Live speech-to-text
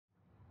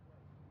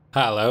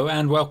Hello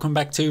and welcome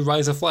back to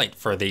Rise of Flight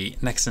for the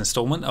next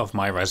installment of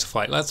my Rise of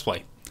Flight Let's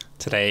Play.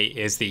 Today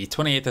is the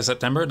 28th of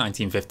September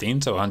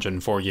 1915, so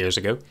 104 years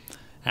ago,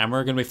 and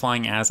we're going to be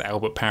flying as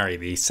Albert Parry,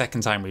 the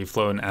second time we've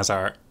flown as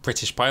our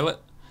British pilot,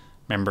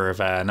 member of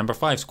number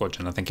 5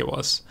 squadron I think it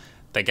was.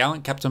 The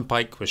gallant Captain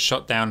Pike was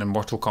shot down in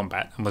mortal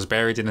combat and was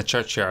buried in a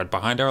churchyard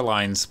behind our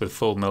lines with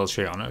full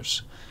military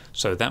honours.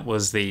 So that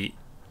was the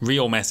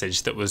real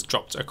message that was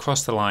dropped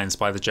across the lines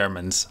by the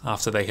Germans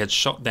after they had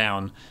shot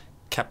down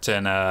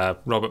Captain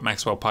Robert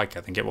Maxwell Pike,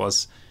 I think it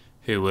was,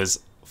 who was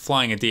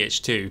flying a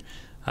DH2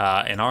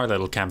 in our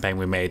little campaign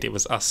we made. It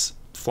was us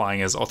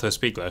flying as Otto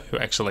Spiegler who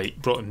actually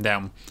brought him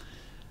down.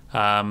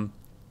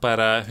 But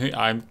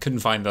I couldn't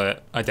find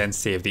the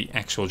identity of the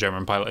actual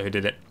German pilot who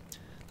did it.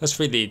 Let's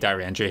read the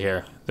diary entry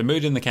here. The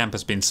mood in the camp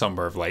has been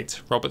sombre of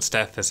late. Robert's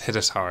death has hit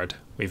us hard.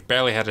 We've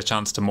barely had a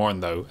chance to mourn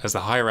though, as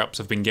the higher-ups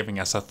have been giving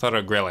us a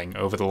thorough grilling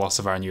over the loss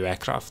of our new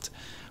aircraft.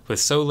 With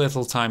so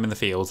little time in the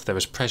field, there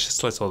is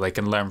precious little they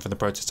can learn from the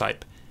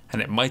prototype,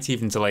 and it might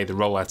even delay the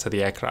rollout of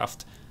the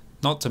aircraft.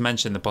 Not to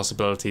mention the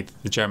possibility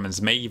that the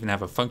Germans may even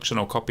have a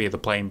functional copy of the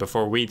plane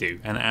before we do,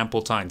 and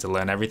ample time to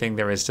learn everything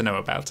there is to know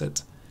about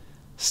it.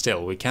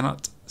 Still, we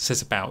cannot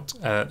sit about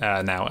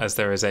now, as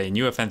there is a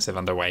new offensive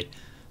underway.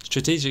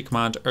 Strategic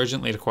Command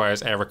urgently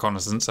requires air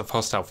reconnaissance of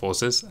hostile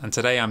forces, and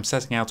today I'm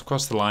setting out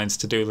across the lines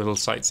to do a little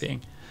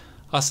sightseeing.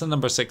 Us and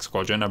number 6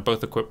 squadron are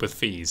both equipped with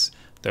F.E.s,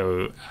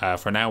 though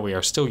for now we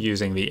are still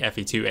using the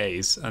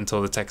F.E.2as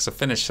until the techs have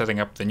finished setting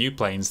up the new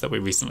planes that we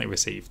recently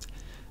received.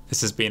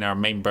 This has been our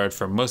main bird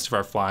for most of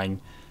our flying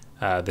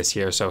this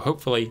year, so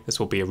hopefully this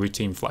will be a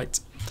routine flight.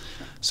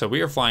 So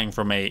we are flying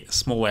from a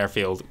small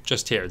airfield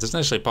just here. It doesn't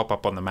actually pop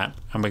up on the map,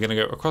 and we're going to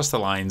go across the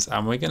lines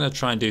and we're going to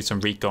try and do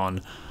some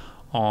recon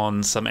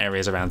on some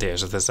areas around here.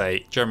 So there's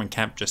a German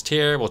camp just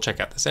here. We'll check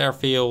out this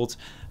airfield,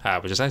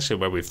 which is actually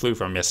where we flew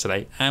from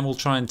yesterday, and we'll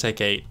try and take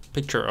a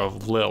picture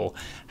of Lille.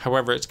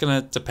 However, it's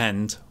going to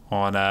depend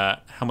on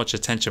how much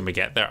attention we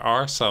get. There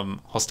are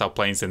some hostile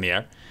planes in the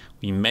air.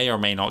 We may or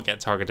may not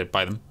get targeted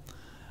by them,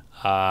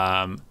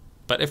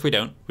 but if we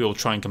don't, we will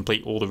try and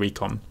complete all the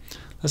recon.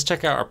 Let's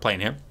check out our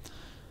plane here.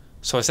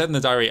 So I said in the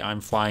diary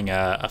I'm flying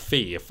a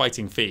F.E., a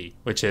fighting F.E.,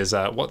 which is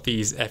what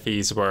these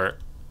F.Es were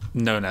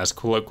known as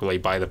colloquially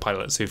by the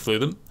pilots who flew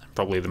them, and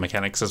probably the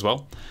mechanics as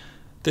well.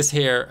 This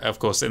here, of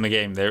course, in the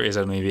game there is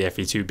only the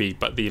F.E.2b,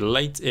 but the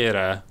late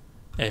era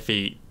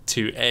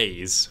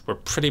F.E.2as were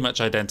pretty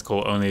much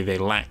identical, only they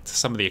lacked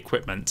some of the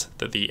equipment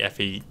that the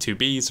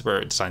F.E.2bs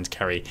were designed to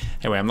carry.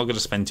 Anyway, I'm not going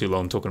to spend too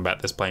long talking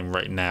about this plane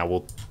right now.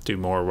 We'll do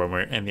more when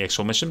we're in the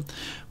actual mission.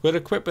 We're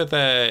equipped with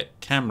a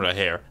camera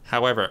here.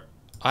 However,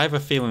 I have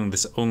a feeling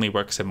this only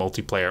works in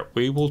multiplayer.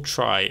 We will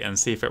try and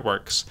see if it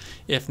works.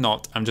 If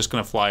not, I'm just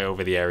going to fly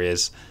over the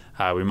areas.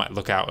 We might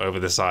look out over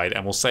the side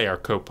and we'll say our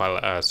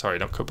co-pilot, sorry,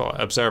 not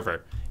co-pilot,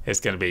 observer is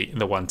going to be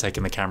the one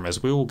taking the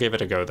cameras. We will give it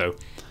a go though.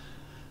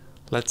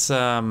 Let's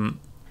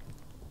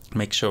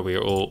make sure we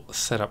are all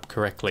set up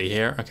correctly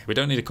here. Okay, we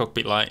don't need a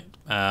cockpit light,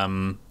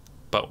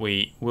 but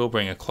we will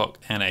bring a clock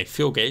and a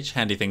fuel gauge,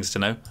 handy things to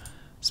know.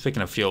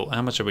 Speaking of fuel,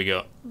 how much have we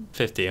got?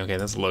 50, okay,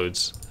 that's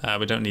loads.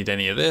 We don't need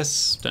any of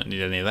this, don't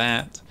need any of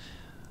that.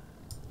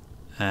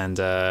 And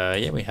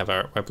yeah, we have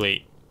our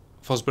Webley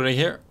Fosbury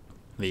here,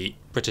 the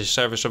British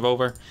service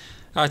revolver.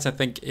 Alright, I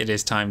think it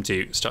is time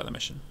to start the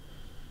mission.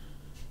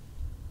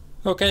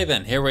 Okay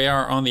then, here we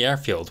are on the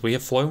airfield. We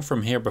have flown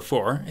from here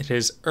before. It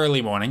is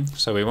early morning,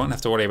 so we won't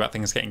have to worry about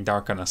things getting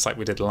dark on us like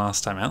we did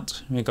last time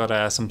out. We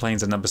got some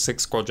planes in number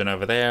 6 squadron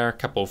over there, a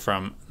couple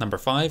from number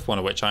 5, one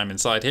of which I'm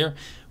inside here,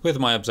 with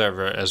my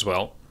observer as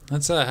well.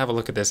 Let's have a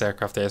look at this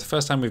aircraft there. It's the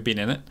first time we've been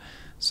in it,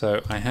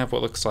 so I have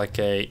what looks like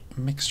a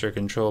mixture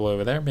control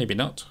over there, maybe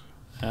not.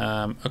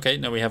 Okay,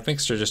 no, we have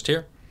mixture just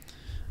here.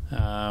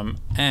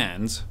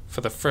 And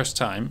for the first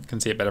time, you can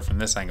see it better from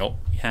this angle,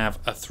 we have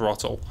a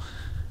throttle.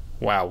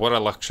 Wow, what a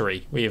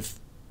luxury. We've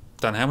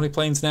done how many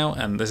planes now?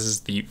 And this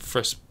is the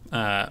first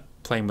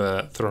plane with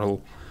a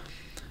throttle.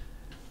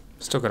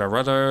 Still got our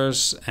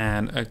rudders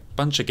and a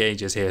bunch of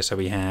gauges here. So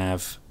we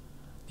have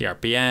the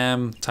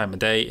RPM, time of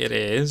day. It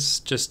is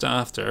just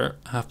after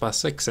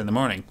 6:30 in the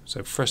morning.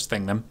 So first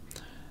thing then.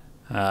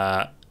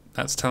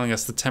 That's telling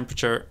us the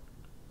temperature,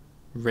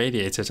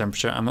 radiator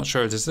temperature. I'm not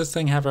sure. Does this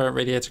thing have a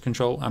radiator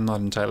control? I'm not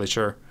entirely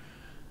sure.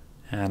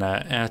 And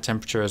air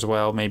temperature as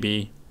well,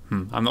 maybe.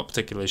 I'm not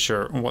particularly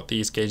sure what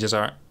these gauges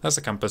are. That's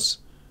a compass.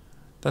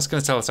 That's going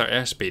to tell us our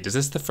airspeed. Is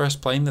this the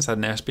first plane that's had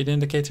an airspeed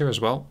indicator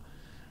as well?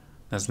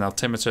 There's an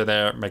altimeter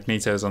there,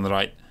 magnetos on the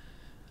right.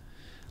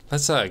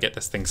 Let's get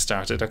this thing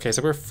started. Okay,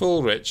 so we're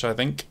full rich, I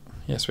think.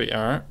 Yes, we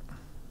are.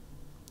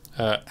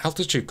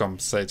 Altitude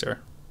compensator.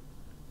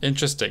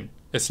 Interesting.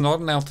 It's not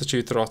an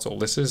altitude throttle.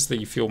 This is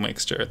the fuel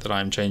mixture that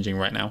I'm changing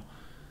right now.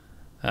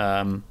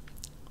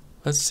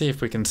 Let's see if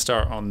we can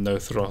start on no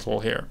throttle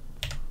here.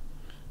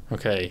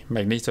 Okay,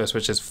 magneto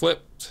switch is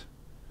flipped.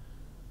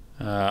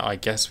 I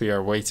guess we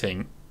are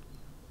waiting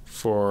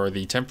for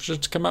the temperature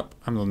to come up.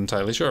 I'm not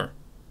entirely sure.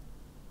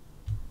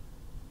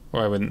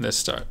 Why wouldn't this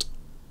start?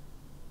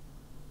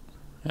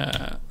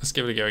 Let's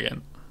give it a go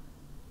again.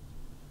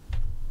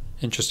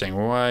 Interesting.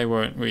 Why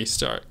won't we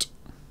start?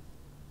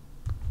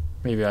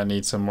 Maybe I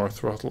need some more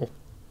throttle.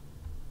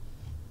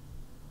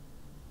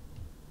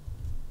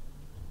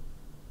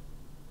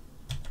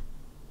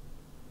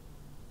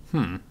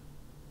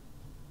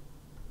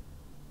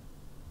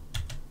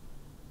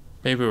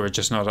 Maybe we're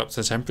just not up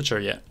to temperature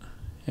yet.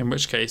 In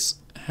which case,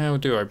 how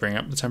do I bring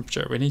up the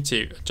temperature? We need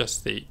to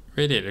adjust the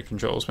radiator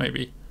controls,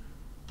 maybe.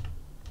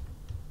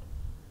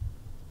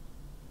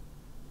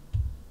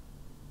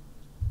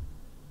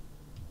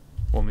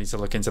 We'll need to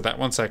look into that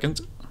 1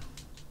 second.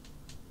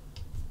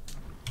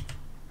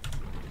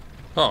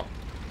 Oh.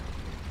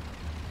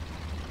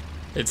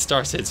 It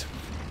started.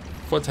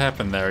 What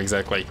happened there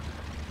exactly?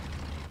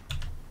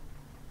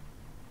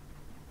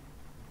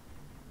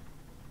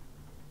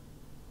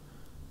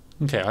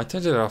 Okay, I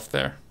turned it off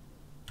there.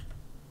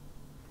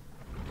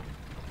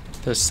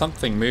 There's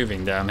something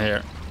moving down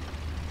here.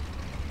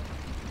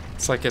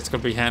 It's like it's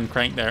going to be hand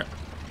cranked there.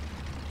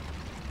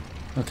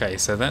 Okay,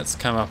 so that's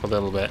come up a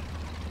little bit.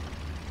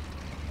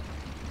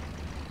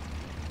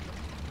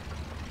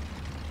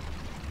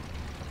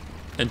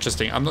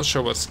 Interesting. I'm not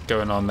sure what's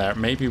going on there.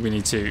 Maybe we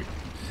need to...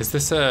 Is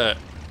this a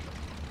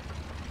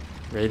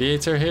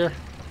radiator here?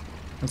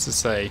 What's it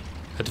say?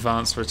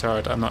 Advanced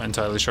retard. I'm not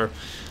entirely sure.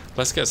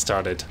 Let's get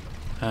started.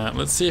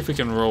 Let's see if we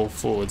can roll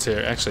forwards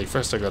here. Actually,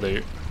 first I got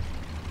to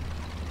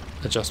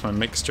adjust my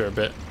mixture a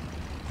bit.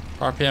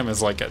 RPM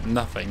is like at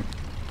nothing.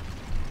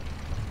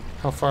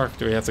 How far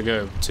do we have to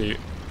go to...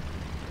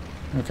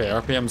 Okay,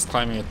 RPM's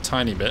climbing a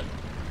tiny bit.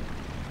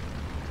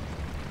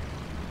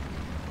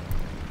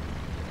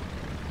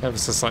 Ever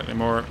so slightly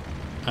more.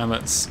 And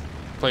let's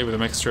play with the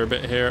mixture a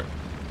bit here.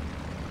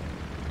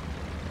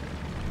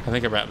 I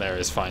think about there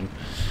is fine.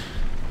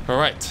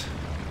 Alright.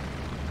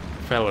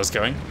 Fella's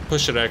going.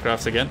 Push it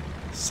aircraft again.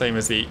 Same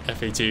as the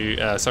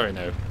F.E.2... sorry,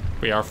 no.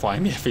 We are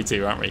flying the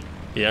F.E.2, aren't we?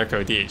 The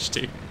Airco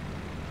DH2.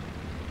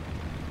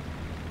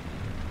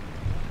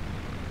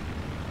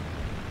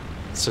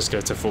 Let's just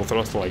go to full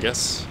throttle, I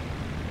guess.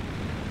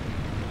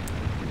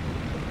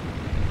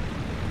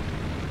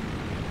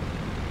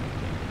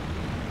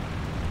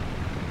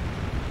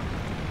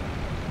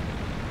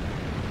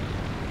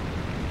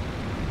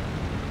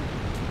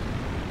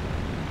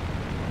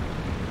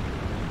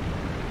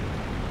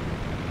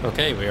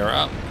 Okay, we are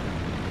up.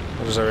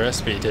 What is our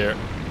airspeed here?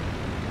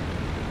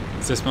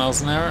 Is this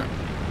miles an hour?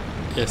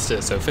 Yes, it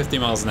is. So 50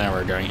 miles an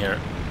hour going here.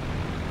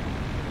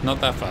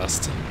 Not that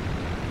fast.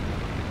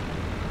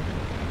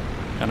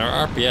 And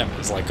our RPM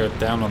is like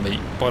down on the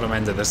bottom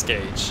end of this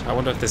gauge. I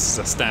wonder if this is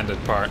a standard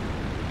part.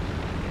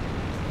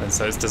 And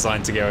so it's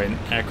designed to go in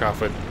aircraft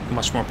with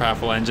much more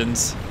powerful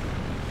engines.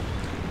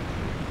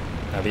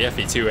 Now the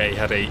F.E.2a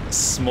had a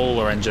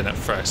smaller engine at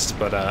first,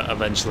 but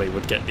eventually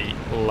would get the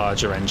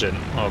larger engine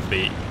of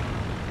the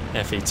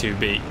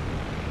F.E.2b.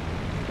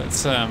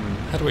 Let's, how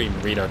do we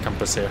read our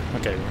compass here?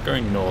 Okay, we're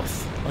going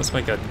north. Let's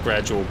make a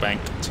gradual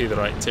bank to the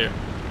right here.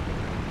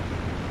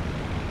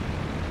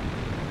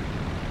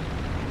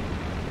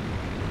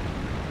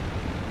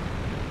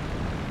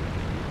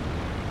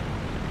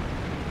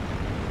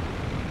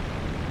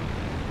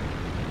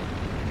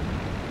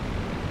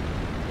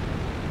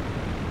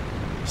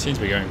 Seems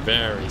to be going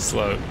very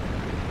slow.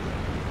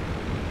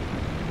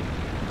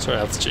 What's our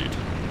altitude?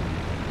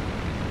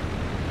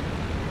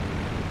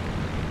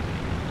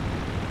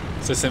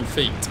 Is this in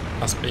feet?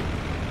 Must be.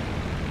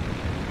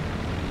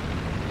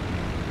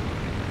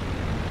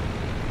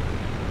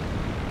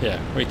 Yeah,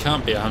 we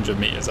can't be 100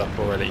 meters up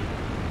already.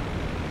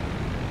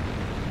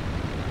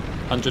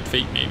 100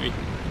 feet maybe?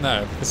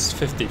 No, this is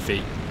 50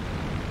 feet.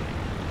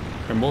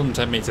 We're more than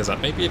 10 meters up.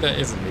 Maybe that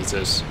isn't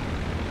meters.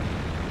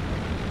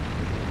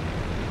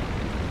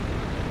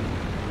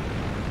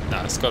 No,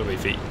 it's got to be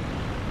feet.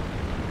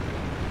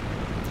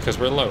 Because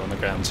we're low on the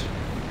ground.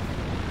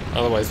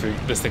 Otherwise,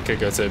 this thing could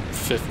go to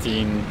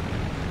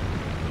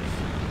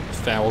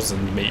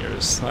 15,000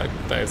 meters.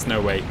 There's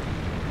no way.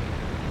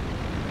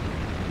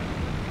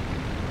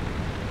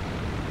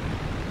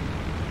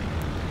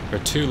 We're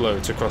too low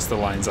to cross the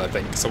lines, I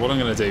think. So what I'm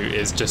going to do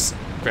is just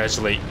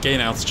gradually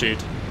gain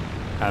altitude,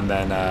 and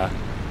then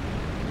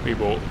we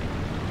will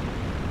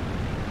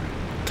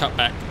cut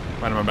back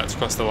when I'm about to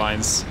cross the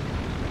lines.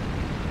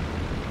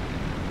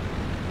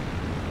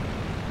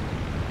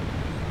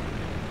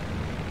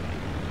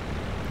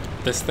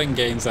 This thing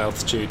gains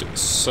altitude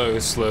so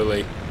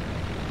slowly.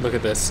 Look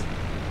at this.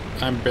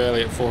 I'm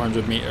barely at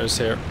 400 meters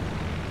here.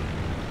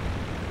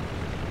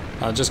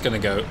 I'm just gonna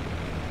go,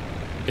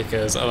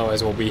 because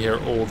otherwise we'll be here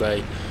all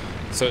day.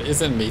 So it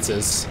is in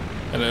meters,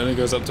 and it only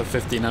goes up to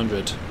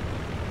 1500.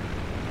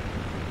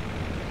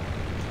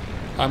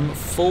 I'm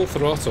full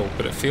throttle,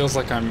 but it feels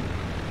like I'm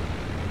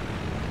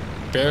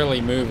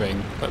barely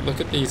moving. But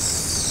look at these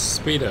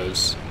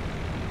speedos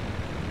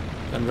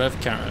and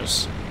rev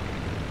counters.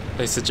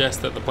 They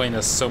suggest that the plane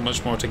has so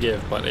much more to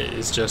give, but it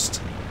is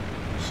just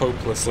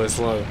hopelessly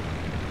slow.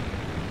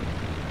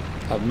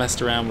 I've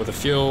messed around with the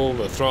fuel,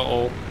 the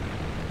throttle.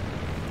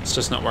 It's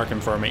just not working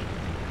for me.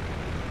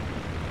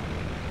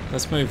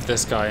 Let's move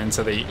this guy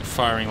into the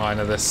firing line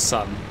of this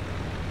sun.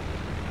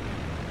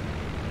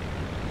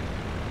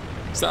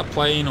 Is that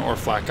plane or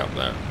flak up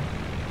there?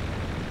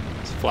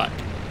 It's flak.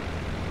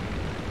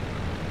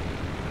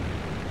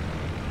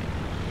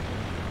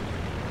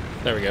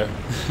 There we go.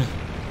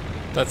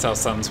 That's how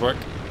suns work.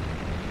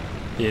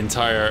 The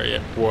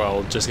entire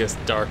world just gets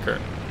darker.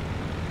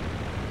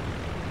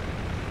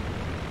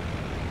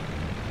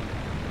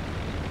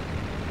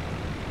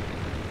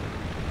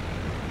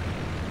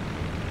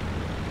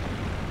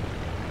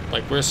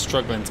 Like, we're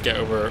struggling to get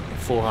over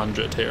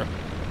 400 here.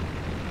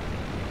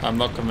 I'm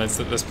not convinced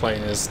that this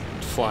plane is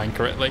flying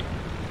correctly.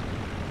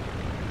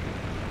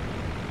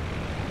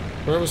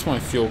 Where was my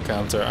fuel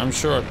counter? I'm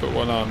sure I put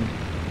one on.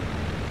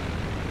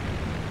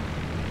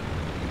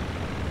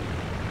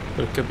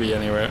 But it could be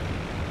anywhere.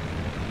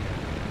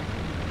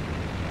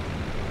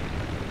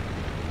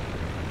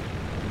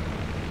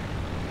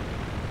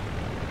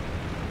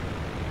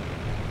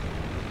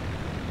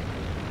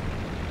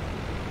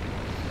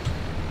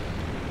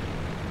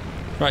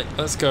 Right,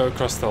 let's go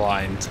across the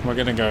line. We're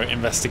gonna go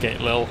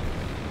investigate Lille.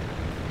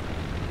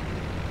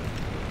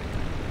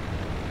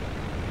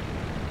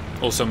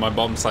 Also, my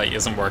bomb sight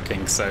isn't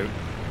working, so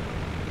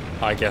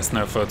I guess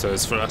no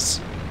photos for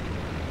us.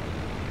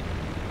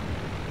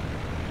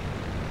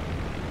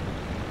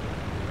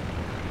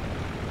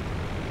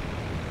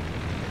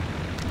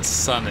 The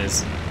sun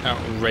is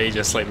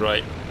outrageously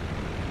bright.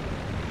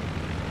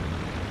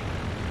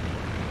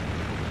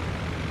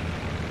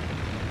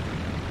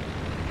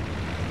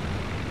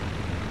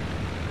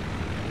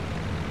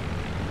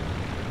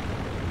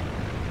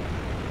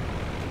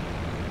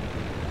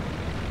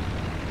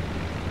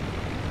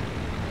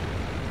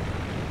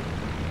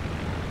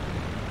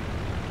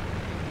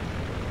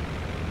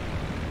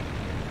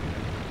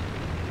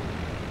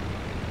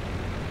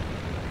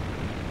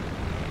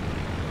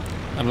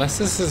 Unless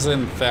this is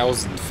in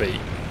 1,000 feet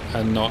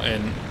and not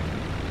in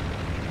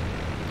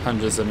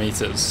hundreds of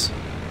meters.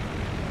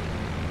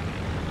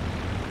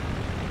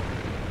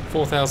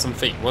 4,000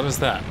 feet, what is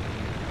that?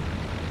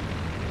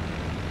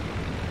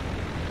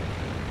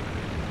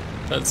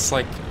 That's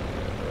like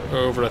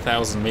over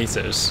 1,000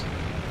 meters.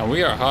 And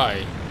we are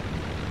high.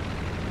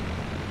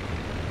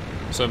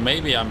 So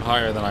maybe I'm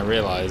higher than I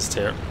realized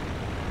here.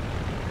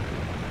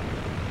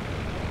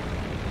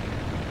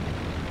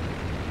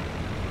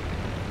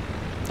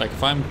 Like,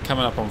 if I'm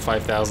coming up on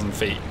 5,000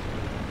 feet,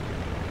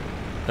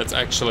 that's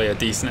actually a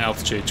decent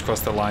altitude to cross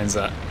the lines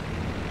at.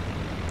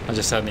 I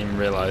just hadn't even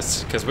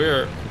realized, because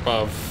we're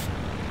above...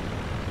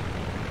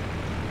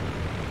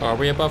 Are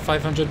we above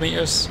 500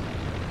 meters?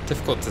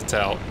 Difficult to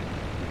tell.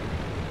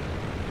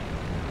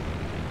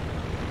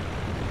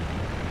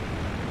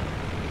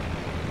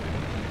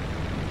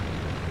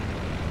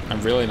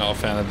 I'm really not a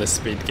fan of this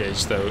speed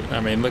gauge though.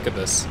 I mean, look at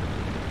this.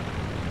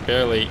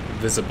 Barely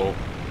visible.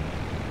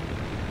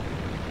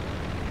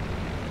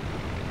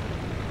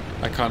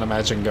 I can't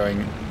imagine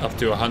going up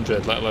to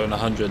 100, let alone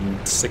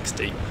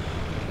 160.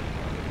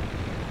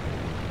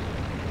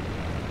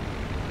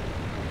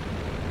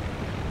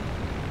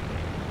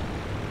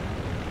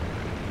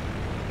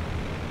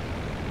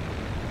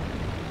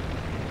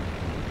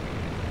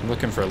 I'm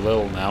looking for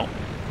Lille now.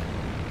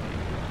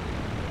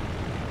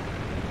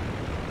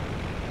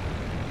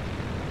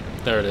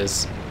 There it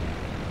is,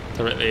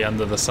 directly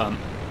under the sun.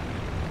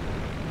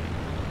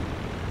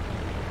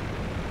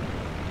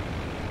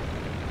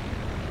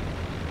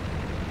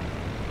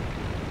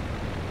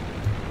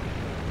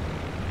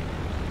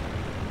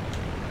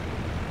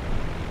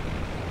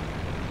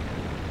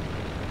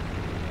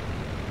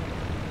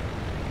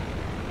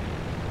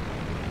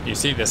 You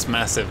see this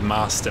massive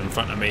mast in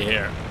front of me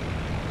here.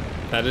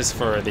 That is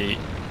for the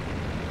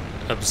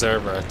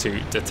observer to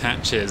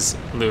detach his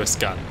Lewis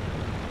gun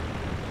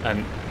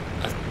and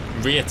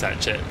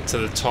reattach it to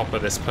the top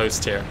of this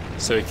post here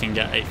so he can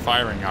get a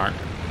firing arc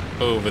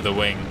over the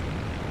wing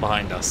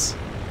behind us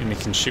and he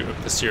can shoot at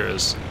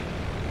pursuers.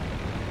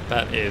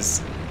 That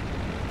is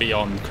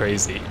beyond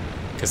crazy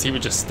because he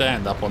would just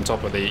stand up on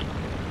top of the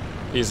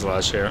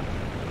fuselage here.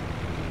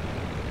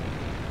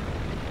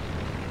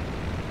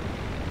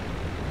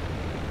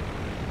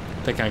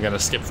 I think I'm gonna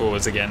skip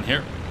forwards again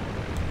here.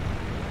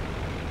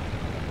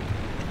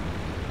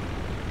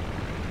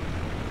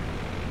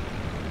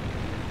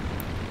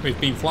 We've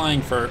been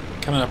flying for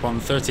coming up on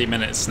 30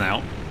 minutes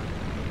now.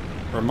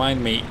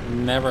 Remind me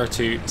never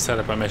to set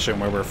up a mission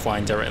where we're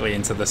flying directly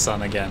into the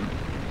sun again,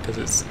 because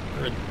it's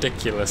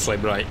ridiculously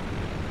bright.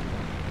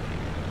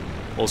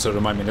 Also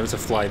remind me never to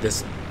fly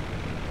this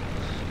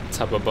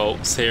tub of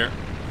bolts here.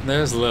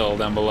 There's Lille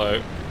down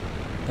below.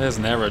 There's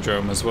an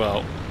aerodrome as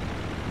well.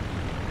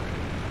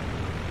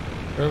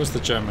 Where was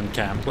the German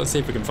camp? Let's see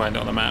if we can find it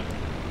on the map.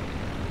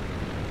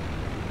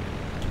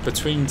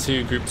 Between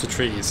two groups of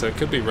trees, so it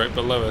could be right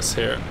below us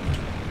here.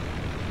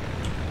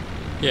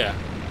 Yeah,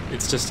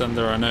 it's just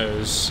under our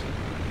nose.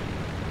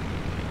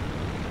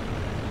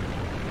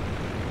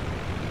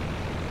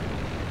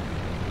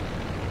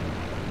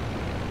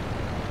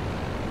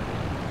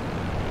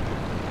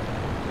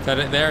 Is that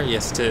it there?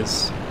 Yes, it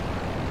is.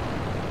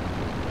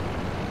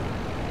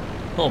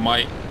 Oh,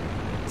 my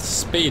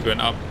speed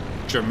went up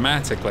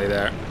dramatically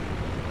there.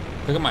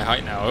 Look at my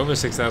height now, over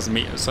 6,000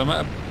 meters. So I'm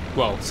at,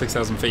 well,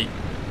 6,000 feet.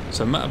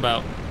 So I'm at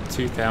about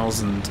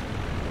 2,000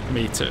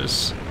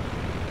 meters.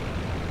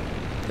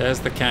 There's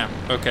the camp.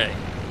 Okay.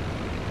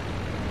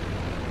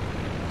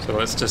 So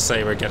let's just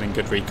say we're getting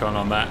good recon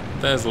on that.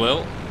 There's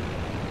Lil.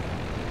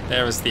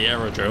 There is the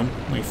aerodrome.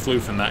 We flew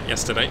from that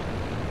yesterday.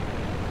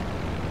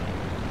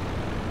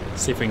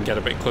 See if we can get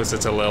a bit closer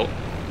to Lil.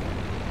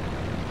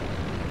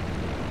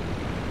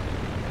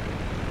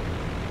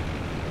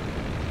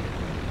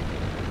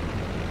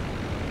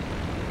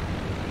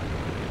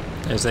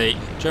 There's a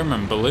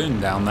German balloon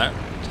down there,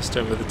 just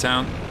over the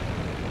town.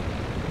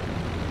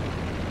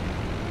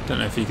 Don't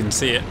know if you can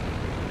see it.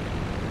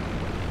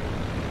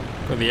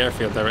 Got the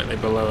airfield directly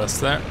below us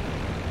there.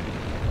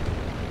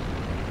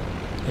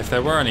 If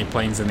there were any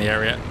planes in the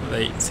area,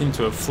 they seem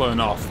to have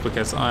flown off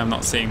because I'm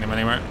not seeing them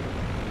anywhere.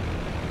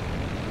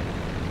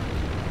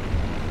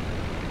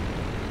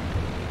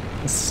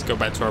 Let's go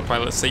back to our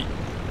pilot seat.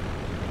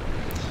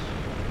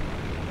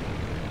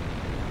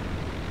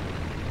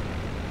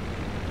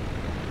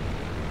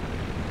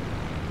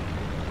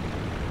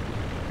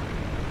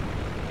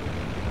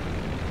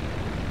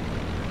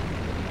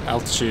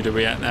 Altitude are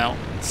we at now?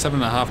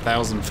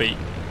 7,500 feet.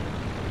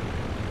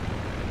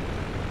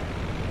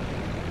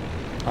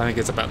 I think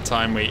it's about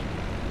time we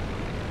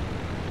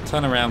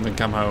turn around and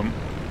come home.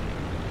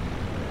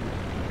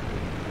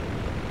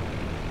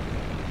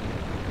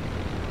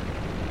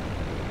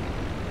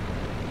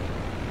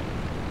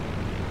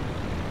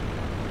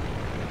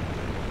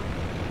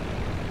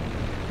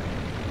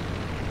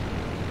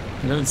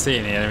 I don't see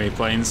any enemy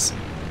planes.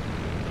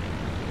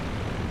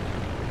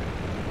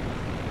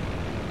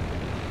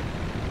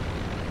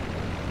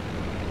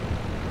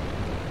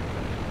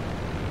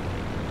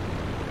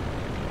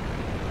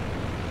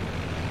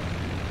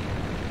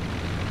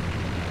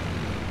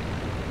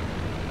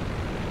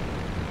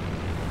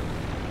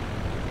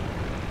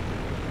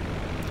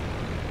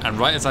 And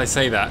right as I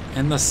say that,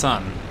 in the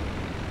sun,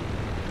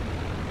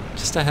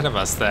 just ahead of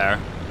us there,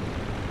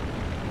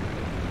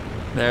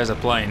 there's a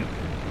plane.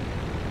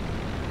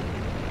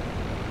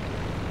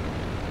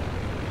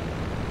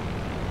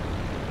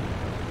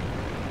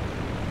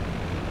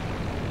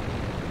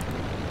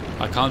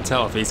 I can't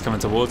tell if he's coming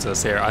towards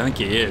us here. I think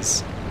he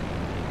is.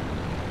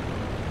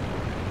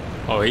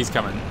 Oh, he's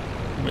coming.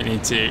 We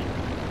need to...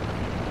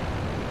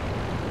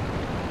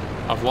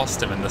 I've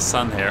lost him in the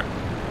sun here.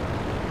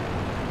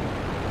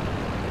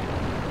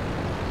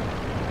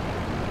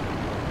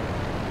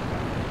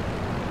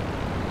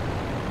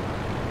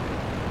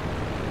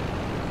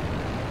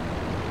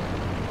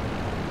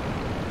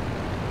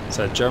 It's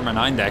a German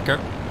Eindecker.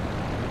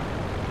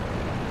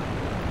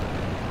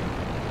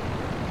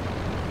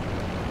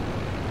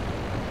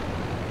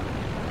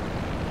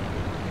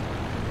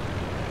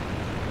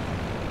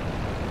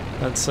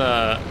 Let's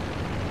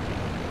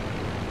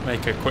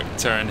make a quick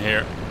turn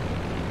here.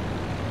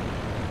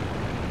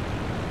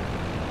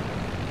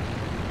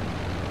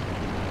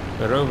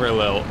 We're over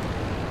Lille.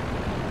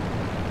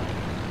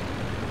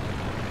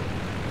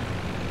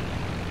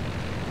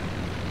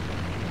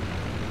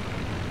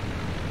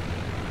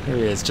 Here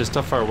he is, just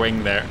off our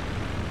wing there.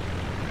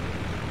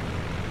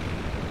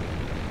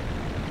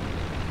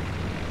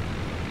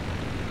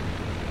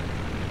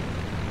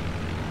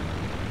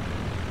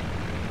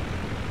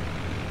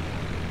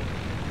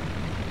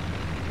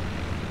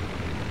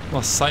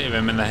 Lost sight of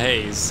him in the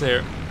haze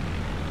here.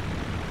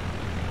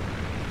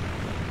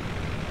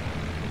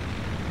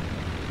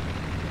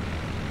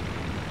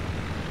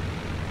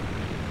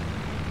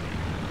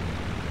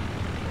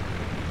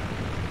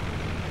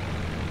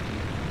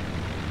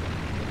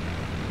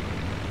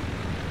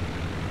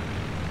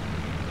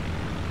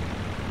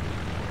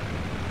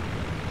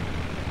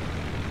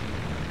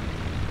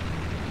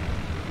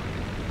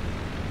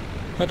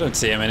 I don't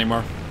see him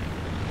anymore.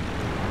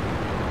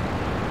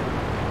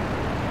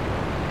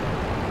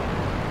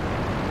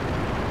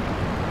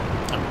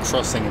 I'm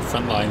crossing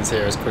front lines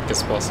here as quick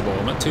as possible.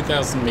 I'm at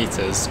 2,000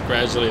 meters,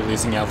 gradually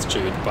losing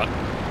altitude, but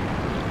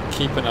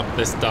keeping up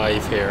this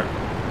dive here.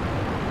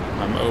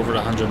 I'm over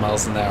 100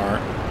 miles an hour.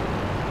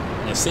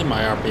 And you see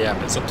my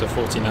RPM, it's up to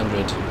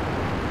 1400.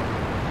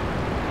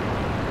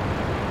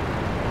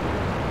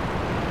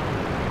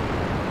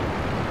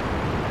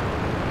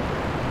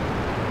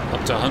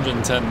 Up to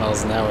 110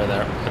 miles an hour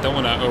there. I don't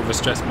want to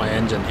overstress my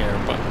engine here,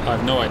 but I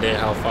have no idea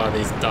how far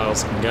these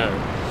dials can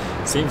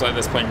go. Seems like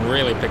this plane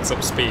really picks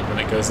up speed when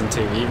it goes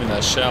into even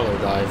a shallow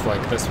dive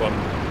like this one.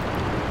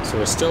 So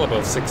we're still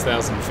above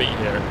 6,000 feet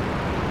here.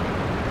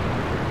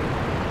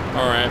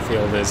 Our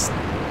airfield is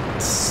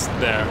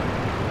there.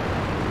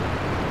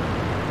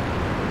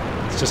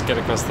 Let's just get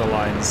across the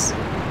lines.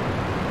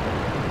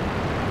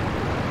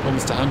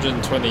 Almost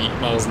 120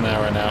 miles an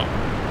hour now.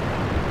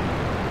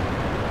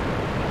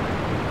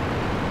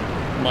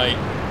 My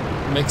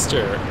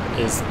mixture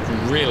is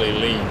really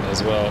lean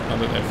as well. I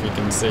don't know if you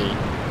can see,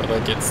 but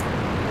like it's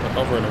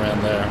hovering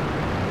around there.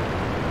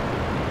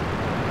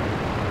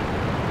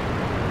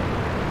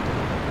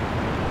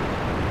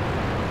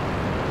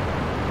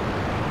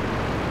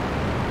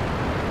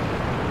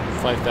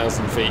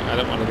 5,000 feet. I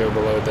don't want to go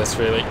below this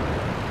really.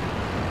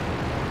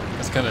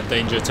 It's kind of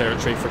danger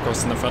territory for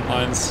crossing the front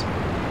lines.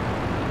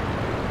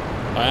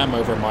 I am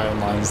over my own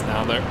lines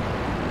now though.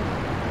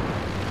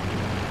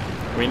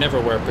 We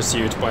never were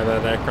pursued by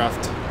that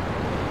aircraft.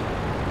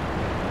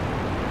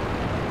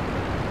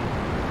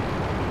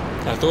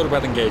 I thought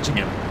about engaging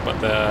him, but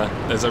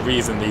there's a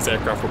reason these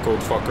aircraft were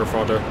called Fokker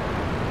fodder.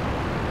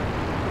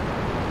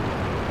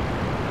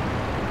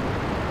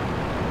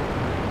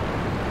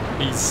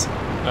 These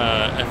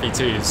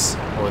F.E.2s,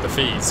 or the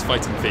F.E.s,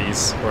 fighting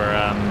F.E.s, were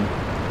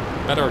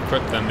better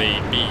equipped than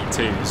the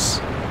B-2s.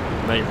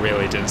 They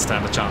really didn't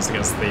stand a chance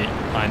against the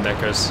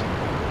Heindeckers.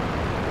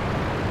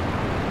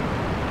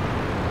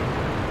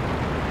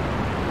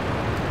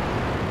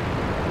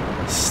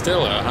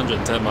 Still at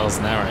 110 miles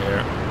an hour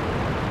here.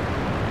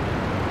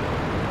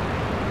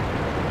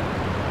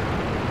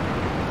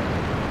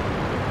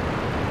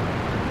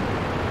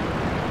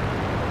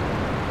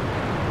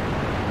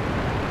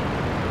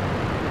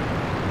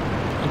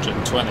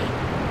 $120.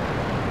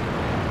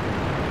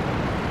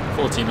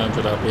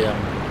 1400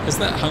 RPM. Is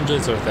that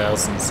hundreds or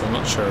thousands? I'm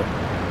not sure.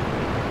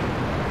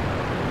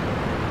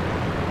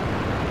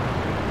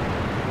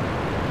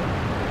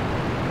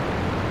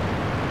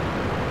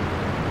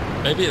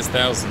 Maybe it's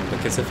 1,000,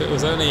 because if it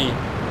was only...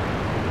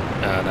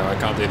 no, I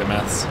can't do the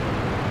maths.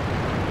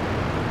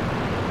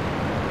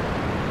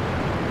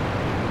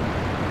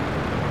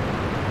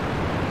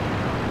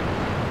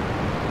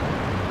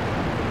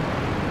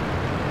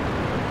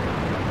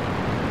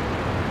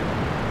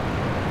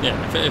 Yeah,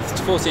 if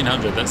it's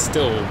 1400, that's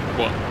still,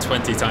 what,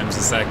 20 times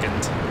a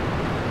second.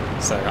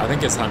 So I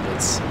think it's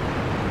hundreds.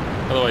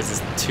 Otherwise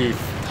it's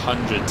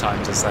 200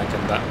 times a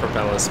second, that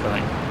propeller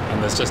spinning.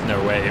 And there's just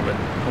no way it would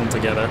hold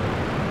together.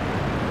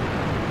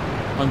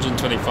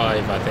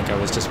 125, I think I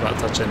was just about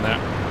touching there.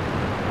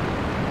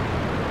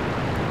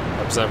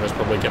 Observer's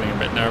probably getting a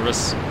bit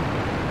nervous.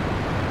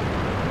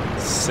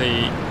 Let's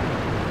see.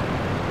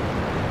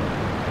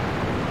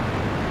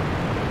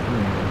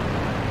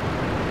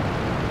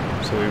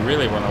 So we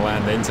really want to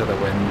land into the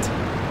wind.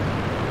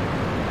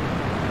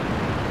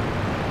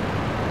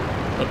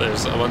 But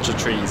there's a bunch of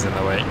trees in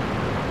the way.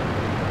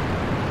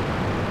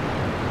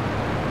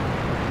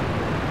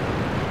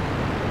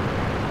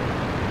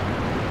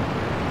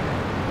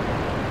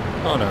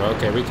 Oh no,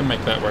 okay, we can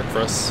make that work for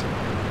us.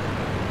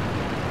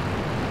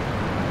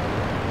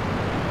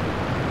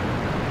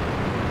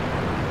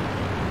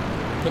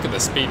 Look at the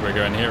speed we're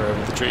going here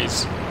over the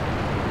trees.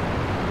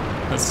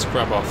 Let's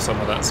scrub off some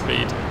of that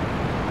speed.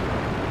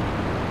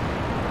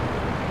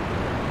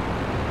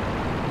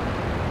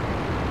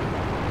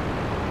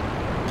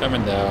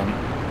 Coming down.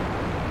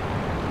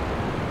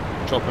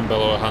 Dropping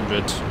below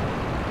 100.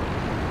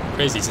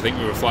 Crazy to think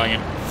we were flying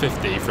at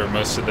 50 for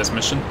most of this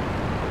mission.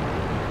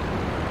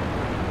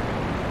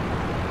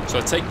 So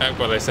I take back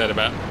what I said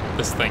about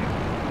this thing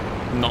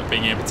not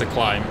being able to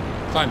climb.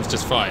 Climb's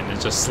just fine,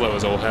 it's just slow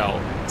as all hell,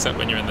 except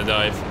when you're in the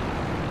dive.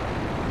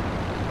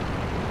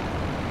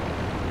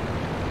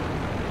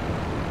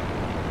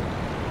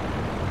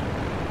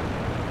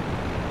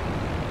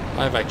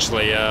 I've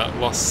actually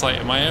lost sight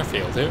of my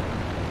airfield here.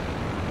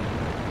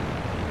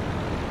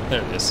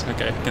 There it is.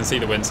 Okay, I can see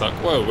the windsock.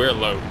 Whoa, we're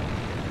low.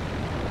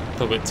 A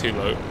little bit too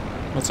low.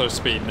 What's our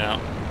speed now?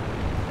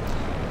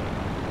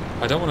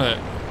 I don't want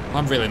to...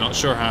 I'm really not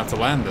sure how to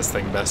land this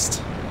thing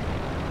best.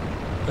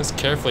 Let's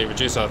carefully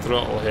reduce our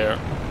throttle here.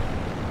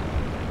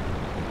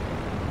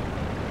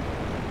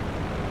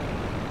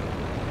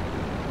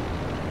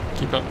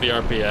 Keep up the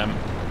RPM.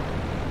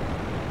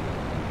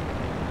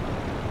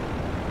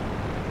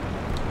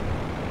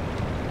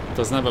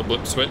 Doesn't have a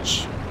blip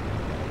switch.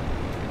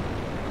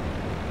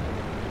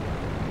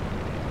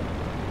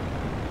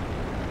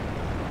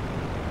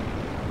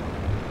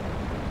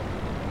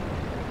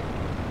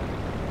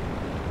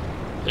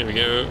 Here we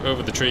go,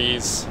 over the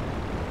trees.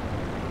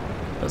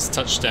 Let's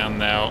touch down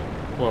now.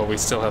 Well, we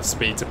still have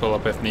speed to pull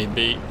up if need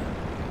be.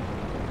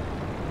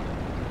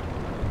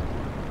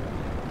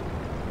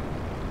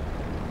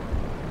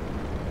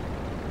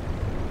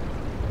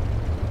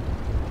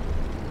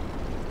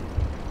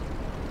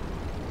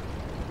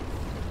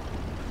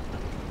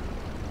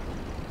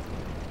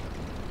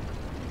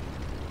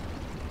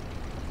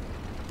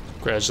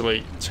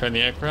 Gradually turn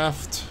the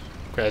aircraft.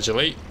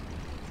 Gradually.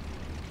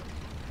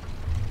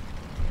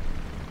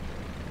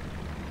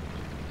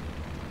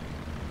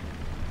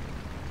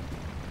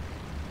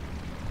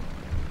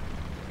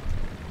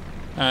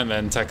 And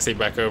then taxi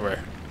back over.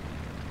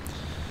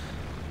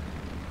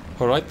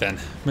 Alright then,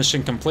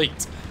 mission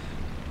complete.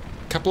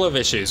 Couple of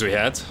issues we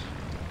had.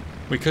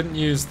 We couldn't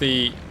use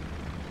the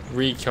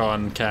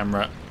recon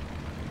camera.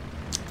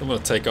 I'm going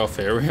to take off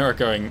here. We are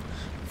going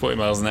 40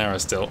 miles an hour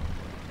still.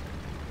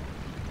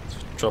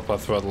 Let's drop our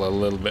throttle a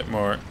little bit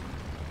more.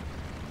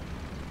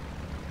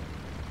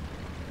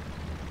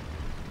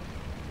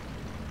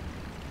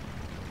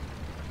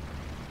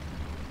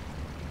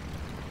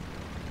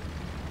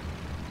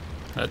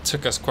 It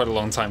took us quite a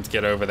long time to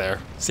get over there.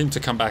 Seemed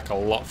to come back a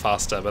lot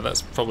faster, but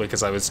that's probably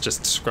because I was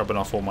just scrubbing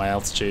off all my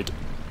altitude.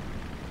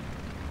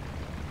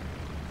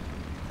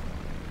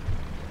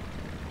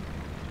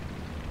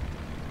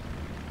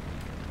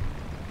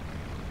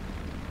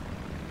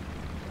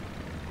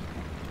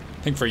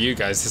 I think for you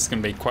guys this is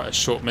going to be quite a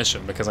short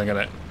mission because I'm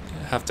going to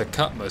have to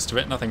cut most of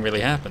it. Nothing really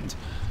happened.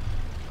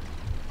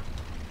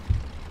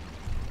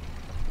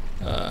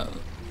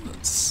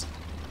 Let's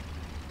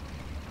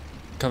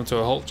come to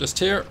a halt just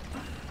here.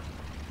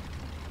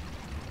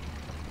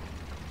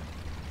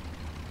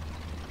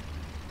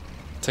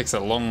 Takes a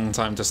long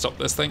time to stop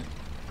this thing.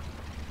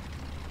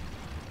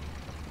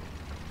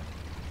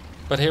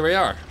 But here we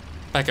are,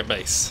 back at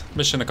base.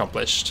 Mission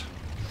accomplished.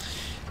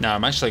 Now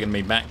I'm actually going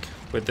to be back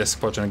with this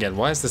squadron again.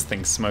 Why is this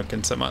thing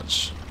smoking so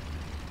much?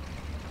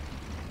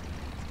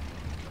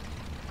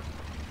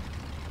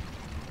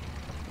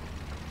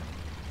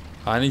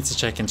 I need to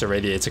check into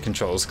radiator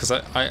controls because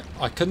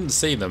I couldn't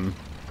see them.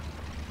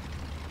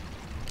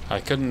 I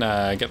couldn't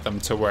get them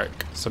to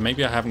work. So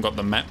maybe I haven't got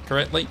the map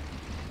correctly.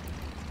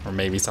 Or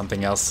maybe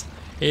something else.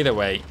 Either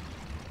way,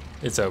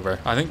 it's over.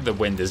 I think the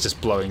wind is just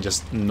blowing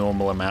just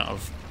normal amount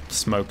of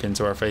smoke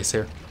into our face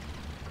here.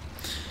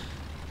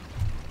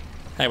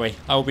 Anyway,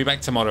 I will be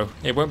back tomorrow.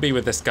 It won't be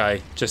with this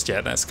guy just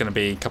yet. That's going to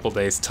be a couple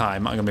days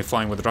time. I'm going to be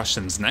flying with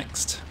Russians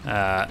next.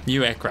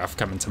 New aircraft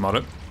coming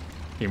tomorrow.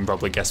 You can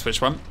probably guess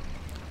which one.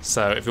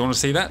 So if you want to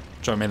see that,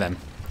 join me then.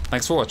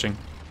 Thanks for watching.